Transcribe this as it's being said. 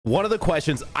One of the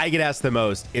questions I get asked the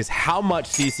most is how much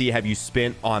CC have you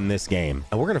spent on this game?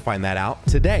 And we're going to find that out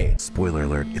today. Spoiler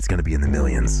alert, it's going to be in the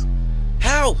millions.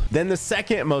 How? Then the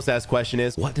second most asked question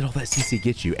is, what did all that CC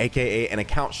get you? AKA an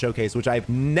account showcase, which I've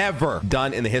never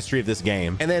done in the history of this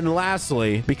game. And then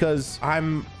lastly, because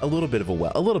I'm a little bit of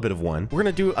one, we're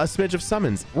gonna do a smidge of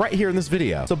summons right here in this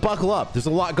video. So buckle up, there's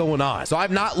a lot going on. So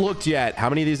I've not looked yet. How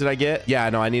many of these did I get? Yeah,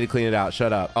 no, I need to clean it out.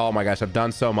 Shut up. Oh my gosh, I've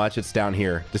done so much. It's down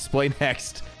here. Display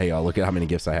next. Hey y'all, look at how many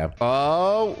gifts I have.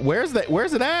 Oh, where's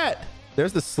it at?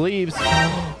 There's the sleeves.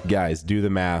 Guys, do the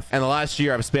math. And the last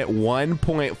year I've spent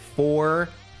 1.4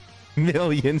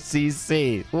 million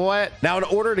CC. What? Now, in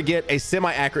order to get a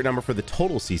semi-accurate number for the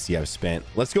total CC I've spent,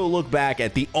 let's go look back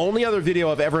at the only other video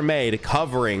I've ever made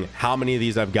covering how many of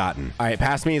these I've gotten. All right,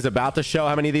 past me is about to show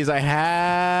how many of these I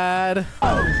had.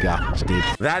 Oh gosh, dude.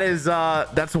 That is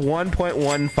that's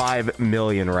 1.15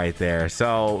 million right there.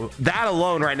 So that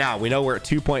alone right now, we know we're at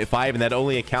 2.5, and that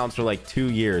only accounts for like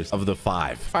 2 years of the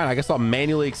 5. Fine, I guess I'll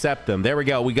manually accept them. There we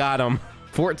go. We got them.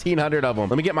 1,400 of them.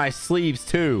 Let me get my sleeves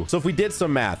too. So if we did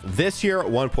some math, this year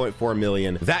 1.4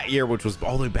 million, that year, which was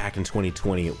all the way back in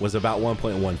 2020, was about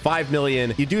 1.15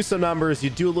 million. You do some numbers, you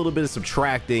do a little bit of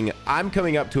subtracting, I'm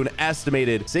coming up to an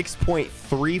estimated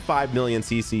 6.35 million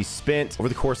CC spent over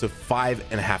the course of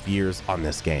 5.5 years on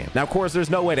this game. Now, of course, there's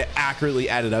no way to accurately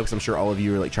add it up because I'm sure all of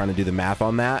you are like trying to do the math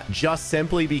on that, just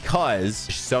simply because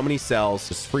there's so many cells,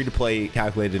 just free to play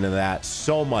calculated into that,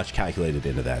 so much calculated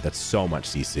into that. That's so much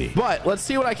CC. But let's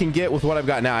see what I can get with what I've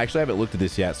got now. I actually haven't looked at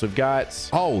this yet. So we've got,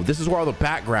 oh, this is where all the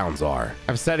backgrounds are.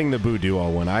 I'm setting the Boo Duo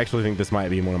one. I actually think this might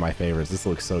be one of my favorites. This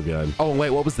looks so good. Oh,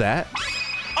 wait, what was that?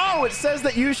 Oh, it says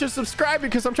that you should subscribe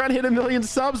because I'm trying to hit 1 million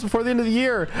subs before the end of the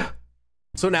year.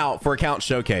 So now for account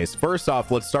showcase, first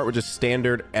off, let's start with just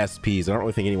standard SPs. I don't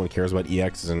really think anyone cares about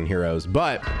EXs and heroes,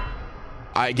 but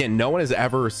again, no one has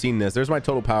ever seen this. There's my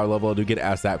total power level. I do get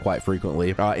asked that quite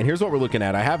frequently. And here's what we're looking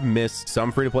at. I have missed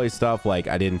some free-to-play stuff. Like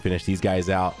I didn't finish these guys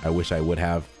out. I wish I would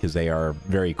have because they are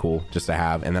very cool just to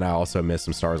have. And then I also missed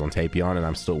some stars on Tapion, and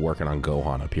I'm still working on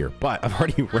Gohan up here. But I've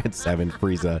already read 7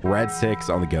 Frieza, read 6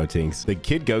 on the Gotenks. The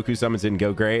Kid Goku summons didn't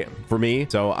go great for me.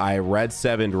 So I read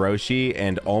 7 Roshi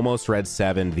and almost read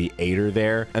 7 the Aider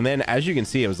there. And then as you can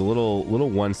see, it was a little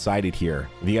one-sided here.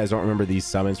 If you guys don't remember these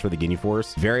summons for the Ginyu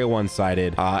Force, very one-sided.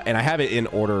 And I have it in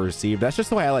order received. That's just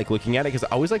the way I like looking at it because I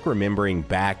always like remembering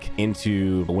back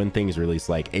into when things released,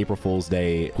 like April Fool's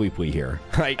Day Pui Pui here.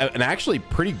 Like an actually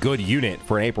pretty good unit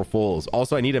for an April Fool's.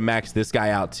 Also, I need to max this guy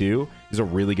out too. He's a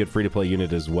really good free-to-play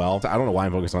unit as well. So I don't know why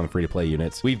I'm focused on the free-to-play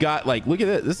units. We've got like, look at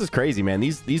this. This is crazy, man.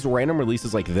 These random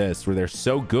releases like this where they're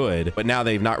so good, but now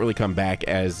they've not really come back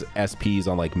as SPs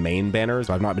on like main banners.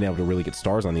 So I've not been able to really get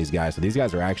stars on these guys. So these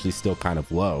guys are actually still kind of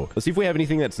low. Let's see if we have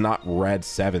anything that's not red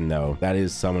 7 though. That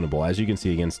is summonable. As you can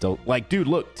see again, still like, dude,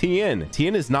 look, Tien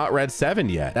is not red 7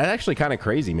 yet. That's actually kind of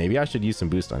crazy. Maybe I should use some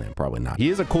boost on him. Probably not. He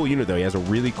is a cool unit though. He has a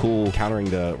really cool countering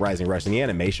the Rising Rush, and the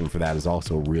animation for that is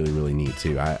also really, really neat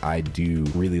too. I do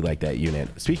really like that unit.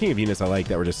 Speaking of units I like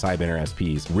that were just side banner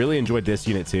SPs, really enjoyed this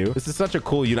unit too. This is such a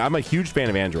cool unit. I'm a huge fan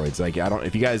of androids. Like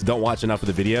if you guys don't watch enough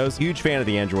of the videos, huge fan of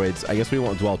the androids. I guess we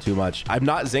won't dwell too much. I've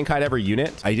not Zenkai'd every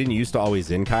unit. I didn't used to always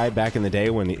Zenkai back in the day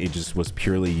when it just was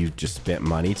purely you just spent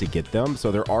money to get them.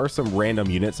 So there are some random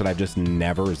units that I've just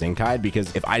never Zenkai'd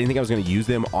because if I didn't think I was going to use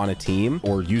them on a team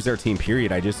or use their team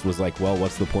period, I just was like, well,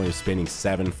 what's the point of spending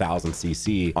 7,000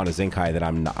 CC on a Zenkai that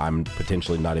I'm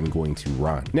potentially not even going to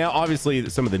run? Now obviously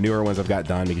some of the newer ones I've got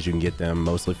done because you can get them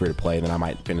mostly free to play, and then I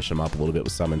might finish them up a little bit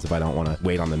with summons if I don't want to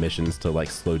wait on the missions to like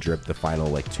slow drip the final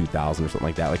like 2,000 or something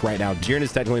like that. Like right now Jiren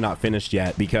is technically not finished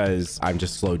yet because I'm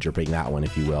just slow dripping that one,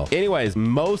 if you will. Anyways,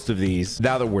 most of these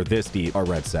now that we're this deep are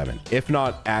red 7, if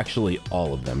not actually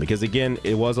all of them, because again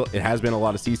it has been a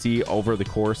lot of CC over the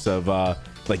course of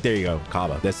like there you go,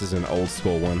 Kaba. This is an old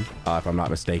school one if I'm not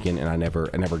mistaken, and I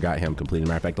never got him completed.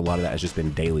 Matter of fact, a lot of that has just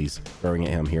been dailies throwing at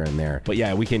him here and there. But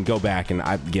yeah, we can go back, and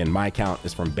again, my account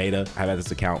is from beta. I've had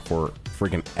this account for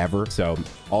freaking ever, so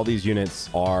all these units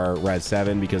are red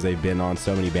 7 because they've been on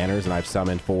so many banners and I've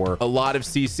summoned for a lot of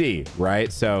CC,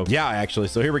 right? So yeah, actually,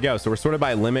 so here we go. So we're sorted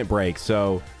by limit break.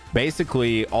 So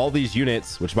basically all these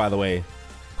units, which by the way,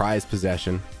 prize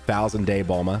possession, 1,000-day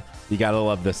Bulma. You gotta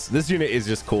love this. This unit is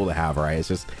just cool to have, right? It's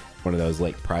just one of those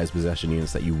like prize possession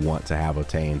units that you want to have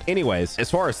obtained. Anyways,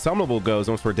 as far as summonable goes,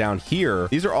 once we're down here,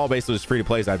 these are all basically just free to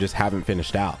plays I just haven't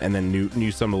finished out, and then new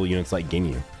summonable units like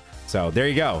Ginyu. So there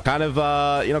you go. Kind of,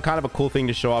 you know, kind of a cool thing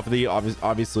to show off.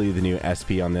 Obviously the new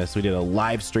SP on this. We did a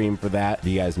live stream for that. If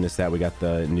you guys missed that, we got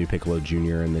the new Piccolo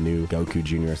Jr. and the new Goku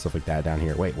Jr. stuff like that down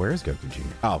here. Wait, where is Goku Jr.?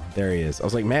 Oh, there he is. I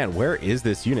was like, man, where is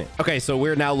this unit? Okay, so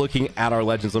we're now looking at our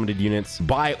Legends Limited units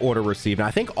by order received. Now,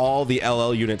 I think all the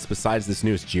LL units besides this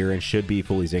newest Jiren should be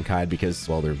fully Zenkai'd because,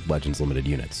 well, they're Legends Limited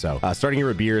units. So starting here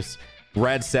with Beerus,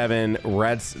 Red 7,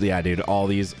 Reds, yeah, dude, all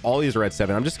these Red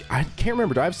 7. I can't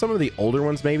remember. Do I have some of the older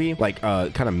ones maybe? Like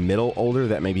kind of middle older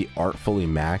that maybe aren't fully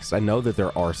maxed? I know that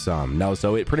there are some. No,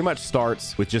 so it pretty much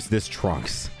starts with just this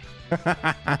Trunks.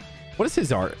 What is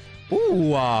his art?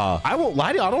 Ooh, I won't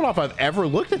lie to you. I don't know if I've ever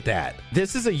looked at that.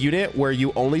 This is a unit where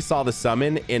you only saw the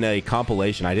summon in a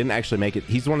compilation. I didn't actually make it.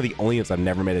 He's one of the only units I've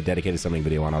never made a dedicated summoning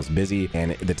video on. I was busy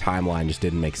and the timeline just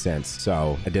didn't make sense.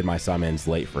 So I did my summons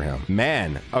late for him.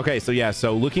 Man. Okay, so yeah,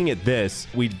 so looking at this,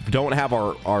 we don't have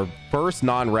our first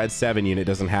non-Red 7 unit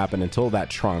doesn't happen until that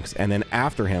Trunks, and then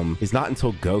after him is not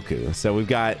until Goku. So we've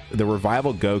got the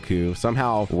Revival Goku,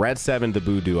 somehow Red 7 the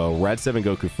Buu Duo, Red 7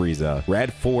 Goku Frieza,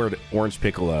 Red 4 Orange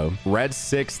Piccolo, Red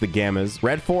 6 the Gammas,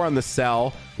 Red 4 on the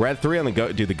Cell, Red 3 on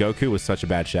the Dude, the Goku was such a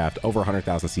bad shaft. Over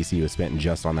 100,000 CC was spent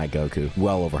just on that Goku.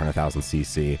 Well over 100,000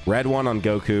 CC. Red 1 on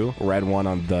Goku, Red 1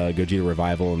 on the Gogeta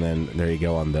Revival, and then there you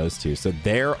go on those two. So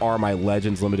there are my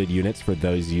Legends Limited units for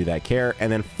those of you that care.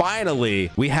 And then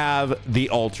finally, we have the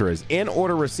Ultras in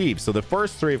order received. So the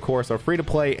first three, of course, are free to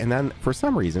play. And then for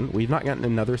some reason, we've not gotten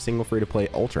another single free to play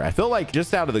Ultra. I feel like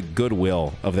just out of the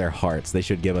goodwill of their hearts, they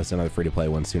should give us another free to play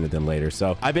one sooner than later.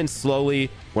 So I've been slowly,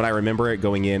 when I remember it,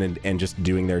 going in and just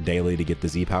doing their daily to get the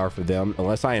Z power for them.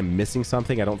 Unless I am missing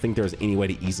something, I don't think there's any way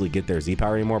to easily get their Z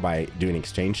power anymore by doing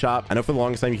exchange shop. I know for the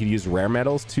longest time you could use rare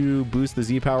metals to boost the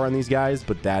Z power on these guys,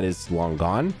 but that is long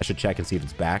gone. I should check and see if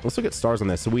it's back. Let's look at stars on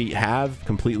this. So we have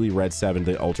completely Red 7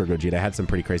 the Ultra Gogeta. I had some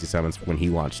pretty crazy summons when he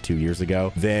launched 2 years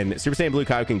ago. Then Super Saiyan Blue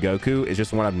Kaioken Goku is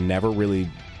just one I've never really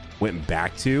went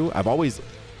back to. I've always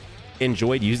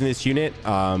enjoyed using this unit,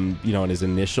 you know, in his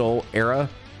initial era.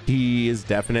 He is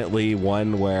definitely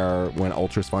one where when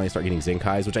Ultras finally start getting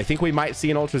Zenkais, which I think we might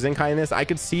see an Ultra Zenkai in this. I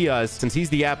could see us, since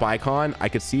he's the app icon, I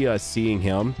could see us seeing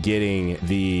him getting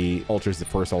the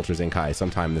first Ultra Zenkai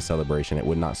sometime in the celebration. It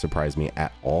would not surprise me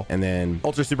at all. And then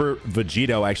Ultra Super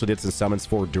Vegito, I actually did some summons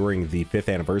for during the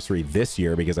 5th anniversary this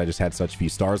year because I just had such few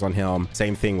stars on him.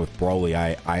 Same thing with Broly.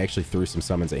 I actually threw some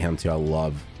summons at him too. I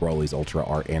love Broly's Ultra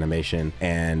art animation.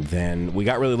 And then we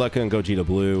got really lucky on Gogeta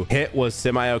Blue. Hit was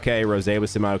semi-okay. Rose was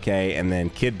semi-okay. And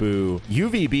then Kid Buu.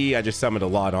 UVB, I just summoned a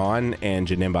lot on. And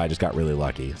Janemba, I just got really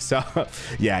lucky. So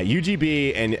yeah,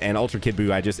 UGB and Ultra Kid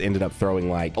Buu, I just ended up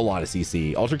throwing like a lot of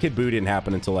CC. Ultra Kid Buu didn't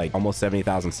happen until like almost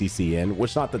 70,000 CC in,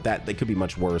 which not that they could be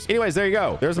much worse. Anyways, there you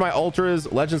go. There's my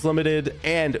Ultras, Legends Limited,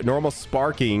 and normal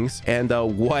Sparkings. And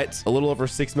what a little over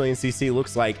 6 million CC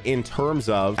looks like in terms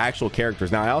of actual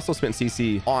characters. Now, I also spent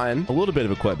CC on a little bit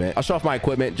of equipment. I'll show off my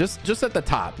equipment just at the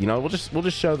top. You know, we'll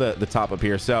just show the top up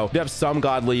here. So we have some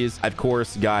godlies. I've, of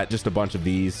course, got just a bunch of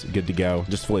these good to go,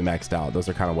 just fully maxed out. Those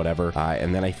are kind of whatever.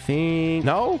 And then I think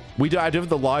I do have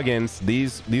the logins.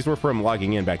 These were from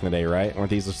logging in back in the day, right? Weren't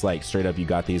these just like straight up you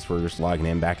got these for just logging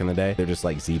in back in the day? They're just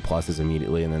like Z pluses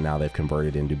immediately, and then now they've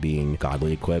converted into being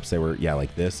godly equips. They were, yeah,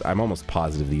 like this. I'm almost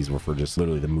positive these were for just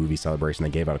literally the movie celebration. They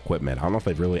gave out equipment. I don't know if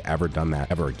they've really ever done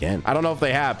that ever again. I don't know if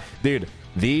they have. Dude,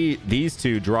 these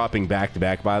two dropping back to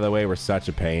back, by the way, were such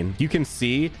a pain. You can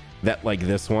see that like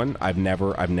this one, I've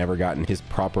never gotten his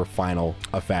proper final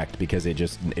effect because it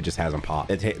just hasn't popped.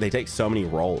 They take so many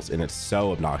rolls and it's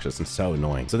so obnoxious and so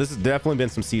annoying. So this has definitely been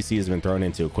some CC has been thrown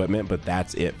into equipment, but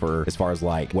that's it for as far as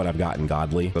like what I've gotten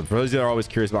godly. But for those of you that are always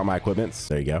curious about my equipments,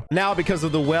 there you go. Now, because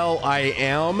of the well I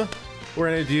am, we're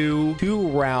gonna do 2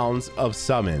 rounds of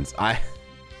summons.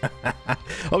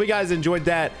 Hope you guys enjoyed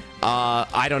that.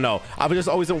 I don't know. I've just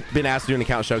always been asked to do an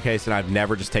account showcase, and I've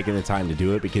never just taken the time to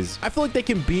do it because I feel like they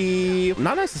can be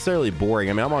not necessarily boring.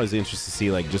 I mean, I'm always interested to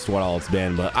see like just what all it's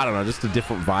been, but I don't know, just a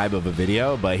different vibe of a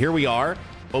video. But here we are.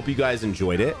 Hope you guys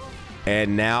enjoyed it.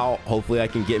 And now hopefully I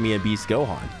can get me a Beast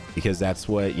Gohan, because that's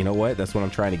what, you know what, that's what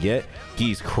I'm trying to get.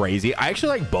 He's crazy. I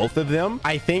actually like both of them.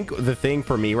 I think the thing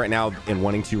for me right now in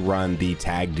wanting to run the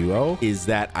tag duo is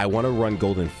that I want to run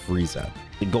Golden Frieza.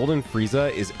 The Golden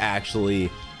Frieza is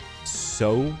actually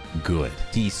so good.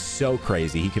 He's so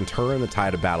crazy. He can turn the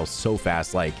tide of battle so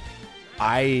fast. Like,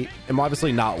 I am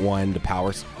obviously not one to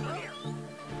power.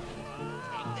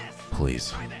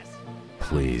 Please,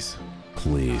 please,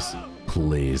 please,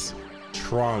 please.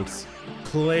 Trunks,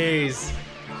 please.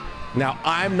 Now,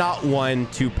 I'm not one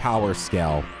to power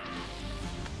scale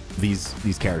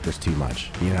these characters too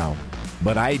much, you know,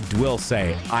 but I will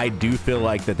say I do feel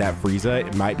like that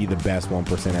Frieza might be the best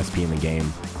 1% SP in the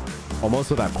game almost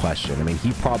without question. I mean,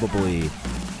 he probably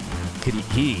could.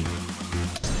 He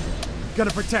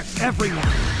gonna protect everyone.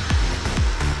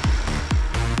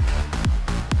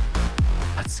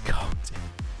 Let's go. Dude.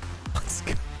 Let's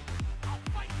go.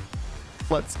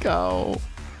 Let's go.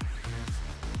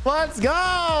 Let's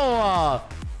go.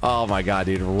 Oh my god,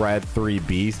 dude. Red 3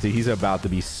 Beast. Dude, he's about to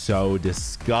be so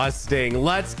disgusting.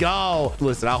 Let's go.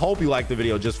 Listen, I hope you liked the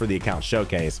video just for the account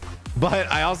showcase, but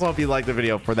I also hope you liked the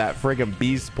video for that friggin'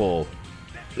 Beast pull.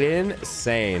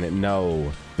 Insane.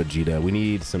 No, Vegeta. We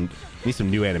need some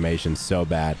new animations so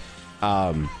bad.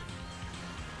 But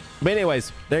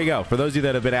anyways, there you go. For those of you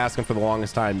that have been asking for the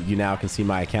longest time, you now can see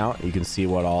my account. You can see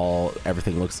what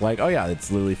everything looks like. Oh yeah, it's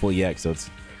literally full EX. So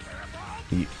it's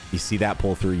you see that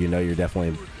pull through, you know you're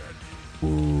definitely.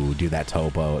 Ooh, dude, that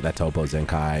Topo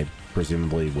Zenkai,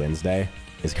 presumably Wednesday,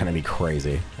 is gonna be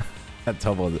crazy. that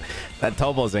Topo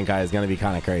Zenkai is gonna be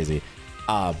kind of crazy.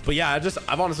 But yeah,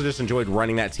 I've honestly just enjoyed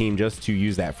running that team just to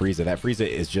use that Frieza. That Frieza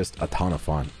is just a ton of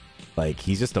fun. Like,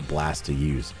 he's just a blast to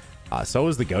use. So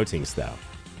is the Gotenks though.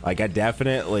 Like, I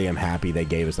definitely am happy they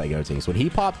gave us that Gotenks. When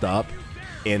he popped up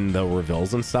in the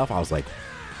reveals and stuff, I was like,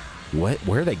 what?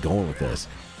 Where are they going with this?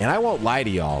 And I won't lie to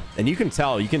y'all, and you can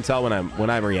tell when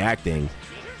I'm reacting,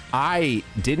 I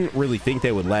didn't really think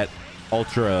they would let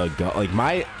Ultra go. Like,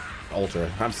 my Ultra,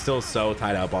 I'm still so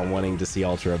tied up on wanting to see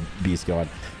Ultra Beast Gohan.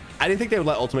 I didn't think they would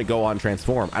let Ultimate Gohan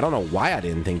transform. I don't know why I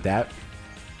didn't think that.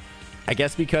 I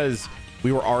guess because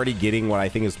we were already getting what I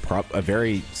think is a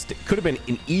very could have been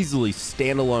an easily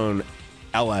standalone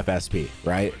LFSP,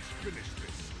 right?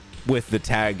 With the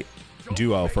tag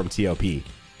duo from TOP,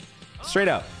 straight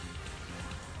up.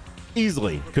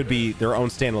 Easily could be their own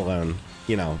standalone,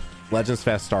 you know, Legends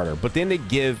Fest starter. But then to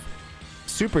give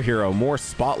superhero more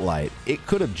spotlight, it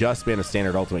could have just been a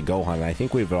standard Ultimate Gohan, and I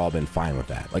think we've all been fine with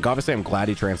that. Like, obviously I'm glad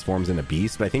he transforms into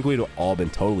Beast, but I think we'd all been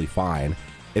totally fine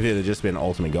if it had just been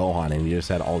Ultimate Gohan and he just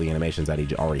had all the animations that he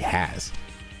already has.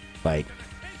 Like,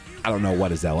 I don't know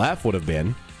what his LF would have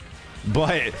been,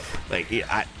 but like,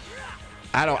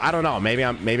 I don't know. Maybe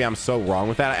I'm so wrong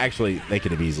with that. Actually, they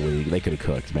could have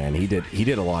cooked, man. He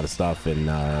did a lot of stuff in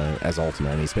as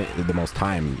Ultimate, and he spent the most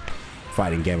time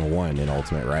fighting Gamma 1 in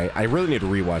Ultimate, right? I really need to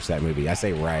rewatch that movie. I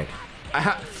say right.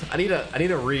 I need to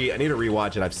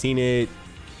rewatch it. I've seen it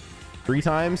 3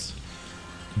 times.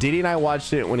 Diddy and I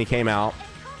watched it when he came out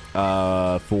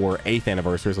for 8th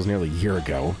anniversary. So it was nearly a year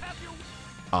ago.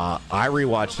 I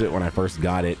rewatched it when I first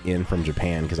got it in from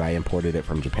Japan because I imported it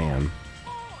from Japan.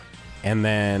 And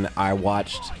then I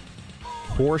watched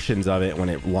portions of it when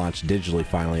it launched digitally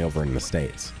finally over in the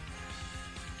States.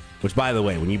 Which, by the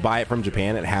way, when you buy it from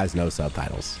Japan, it has no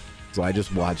subtitles. So I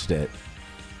just watched it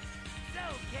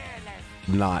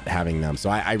not having them.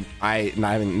 So I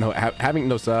not having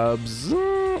no subs.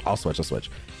 I'll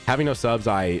switch. Having no subs,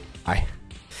 I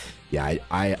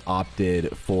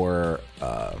opted for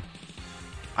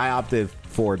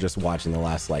just watching the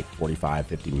last like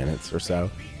 45-50 minutes or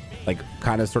so. Like,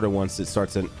 kind of sort of once it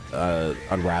starts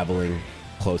unraveling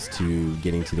close to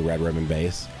getting to the Red Ribbon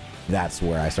base, that's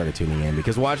where I started tuning in,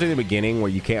 because watching the beginning where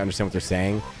you can't understand what they're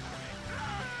saying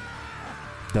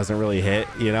doesn't really hit,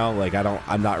 you know. Like,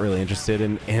 I'm not really interested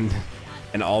in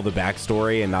all the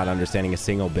backstory and not understanding a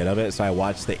single bit of it. So I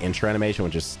watched the intro animation,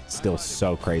 which is still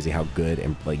so crazy how good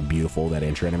and like beautiful that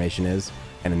intro animation is,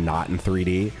 and not in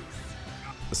 3D.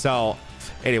 So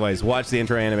anyways, watched the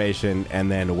intro animation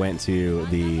and then went to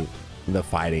the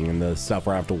fighting and the stuff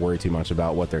where I have to worry too much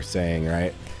about what they're saying,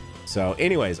 right? So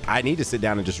anyways, I need to sit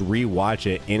down and just rewatch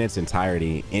it in its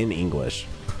entirety in English,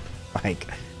 like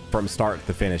from start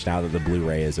to finish, now that the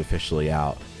Blu-ray is officially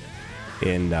out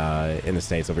in the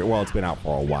States over here. Well, it's been out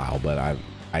for a while, but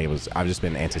I've just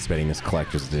been anticipating this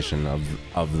collector's edition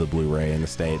of the Blu-ray in the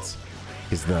States,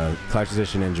 because the collector's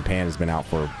edition in Japan has been out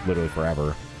for literally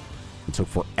forever. It took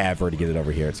forever to get it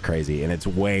over here. It's crazy, and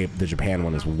the Japan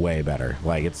one is way better.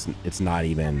 Like, it's not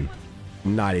even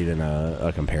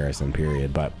a comparison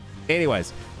period. But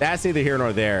anyways, that's neither here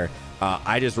nor there.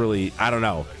 I don't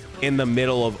know, in the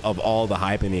middle of all the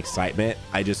hype and the excitement,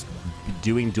 I just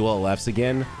doing dual LFs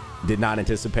again, did not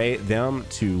anticipate them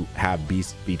to have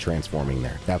Beast be transforming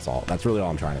there. That's all. That's really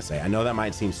all I'm trying to say. I know that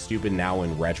might seem stupid now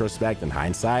in retrospect and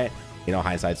hindsight, you know,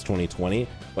 hindsight's 2020,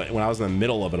 but when I was in the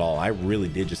middle of it all, I really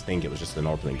did just think it was just an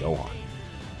Ultimate Gohan.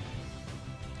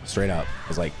 Straight up. I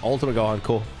was like, Ultimate Gohan,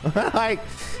 cool. Like,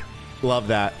 love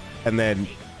that. And then,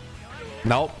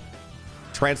 nope.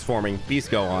 Transforming,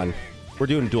 Beast Gohan. We're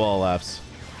doing dual LFs.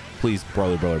 Please,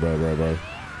 brother.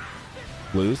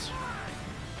 Blues.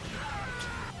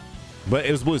 But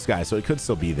it was Blue Sky, so it could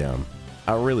still be them.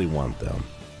 I really want them.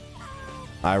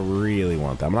 I really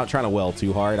want that. I'm not trying to well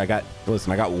too hard.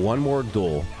 Listen, I got one more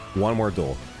duel.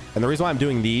 And the reason why I'm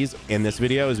doing these in this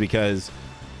video is because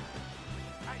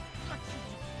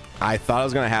I thought I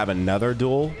was going to have another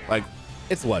duel. Like,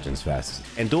 it's Legends Fest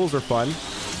and duels are fun.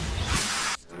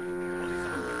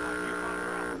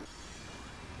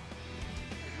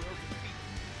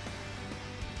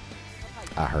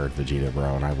 I heard Vegeta,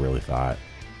 bro, and I really thought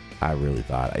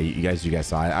you guys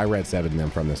saw it. I read 7 of them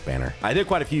from this banner. I did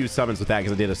quite a few summons with that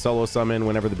because I did a solo summon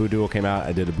whenever the Boo Duo came out.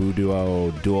 I did a Boo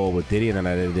Duo duel with Diddy, and then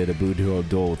I did a Boo Duo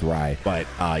duel with Rai. But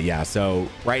yeah, so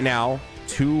right now,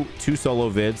 two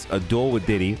solo vids, a duel with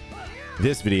Diddy,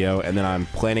 this video, and then I'm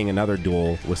planning another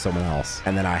duel with someone else.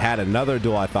 And then I had another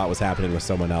duel I thought was happening with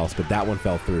someone else, but that one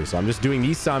fell through. So I'm just doing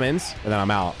these summons, and then I'm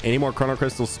out. Any more Chrono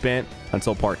Crystals spent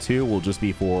until part 2 will just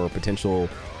be for potential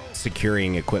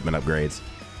securing equipment upgrades.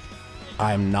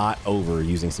 I'm not over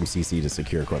using some CC to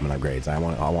secure equipment upgrades. I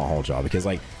want hold y'all, because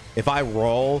like if I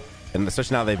roll, and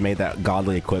especially now they've made that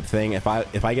godly equip thing, if I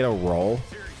get a roll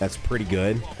that's pretty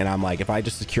good, and I'm like, if I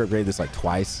just secure upgrade this like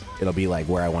twice, it'll be like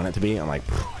where I want it to be. I'm like,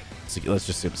 let's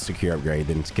just secure upgrade,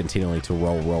 then continually to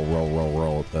roll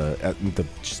the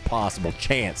just possible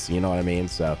chance, you know what I mean?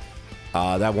 So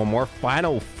that one more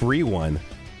final free one.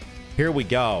 Here we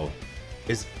go.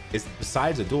 Is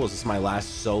besides a duel, is this my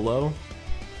last solo?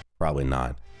 Probably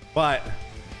not, but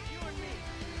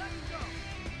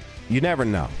you never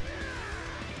know.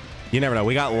 We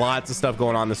got lots of stuff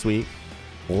going on this week.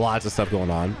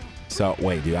 So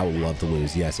wait, dude, I would love to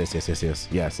lose. Yes,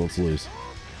 let's lose.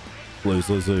 Lose.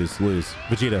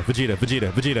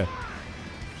 Vegeta.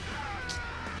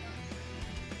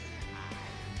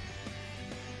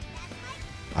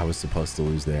 I was supposed to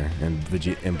lose there, and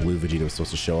Blue Vegeta was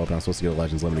supposed to show up, and I was supposed to get a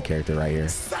Legends Limited character right here.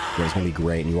 It's gonna be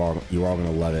great, and you all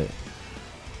gonna love it.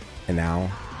 And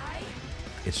now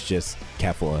it's just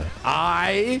Kefla.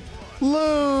 I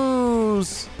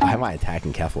lose. Why am I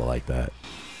attacking Kefla like that?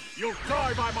 You'll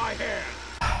die by my hand.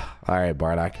 All right,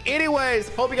 Bardock. Anyways,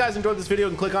 hope you guys enjoyed this video,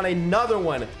 and click on another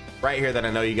one right here that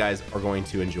I know you guys are going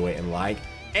to enjoy and like.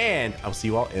 And I'll see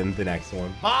you all in the next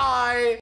one. Bye.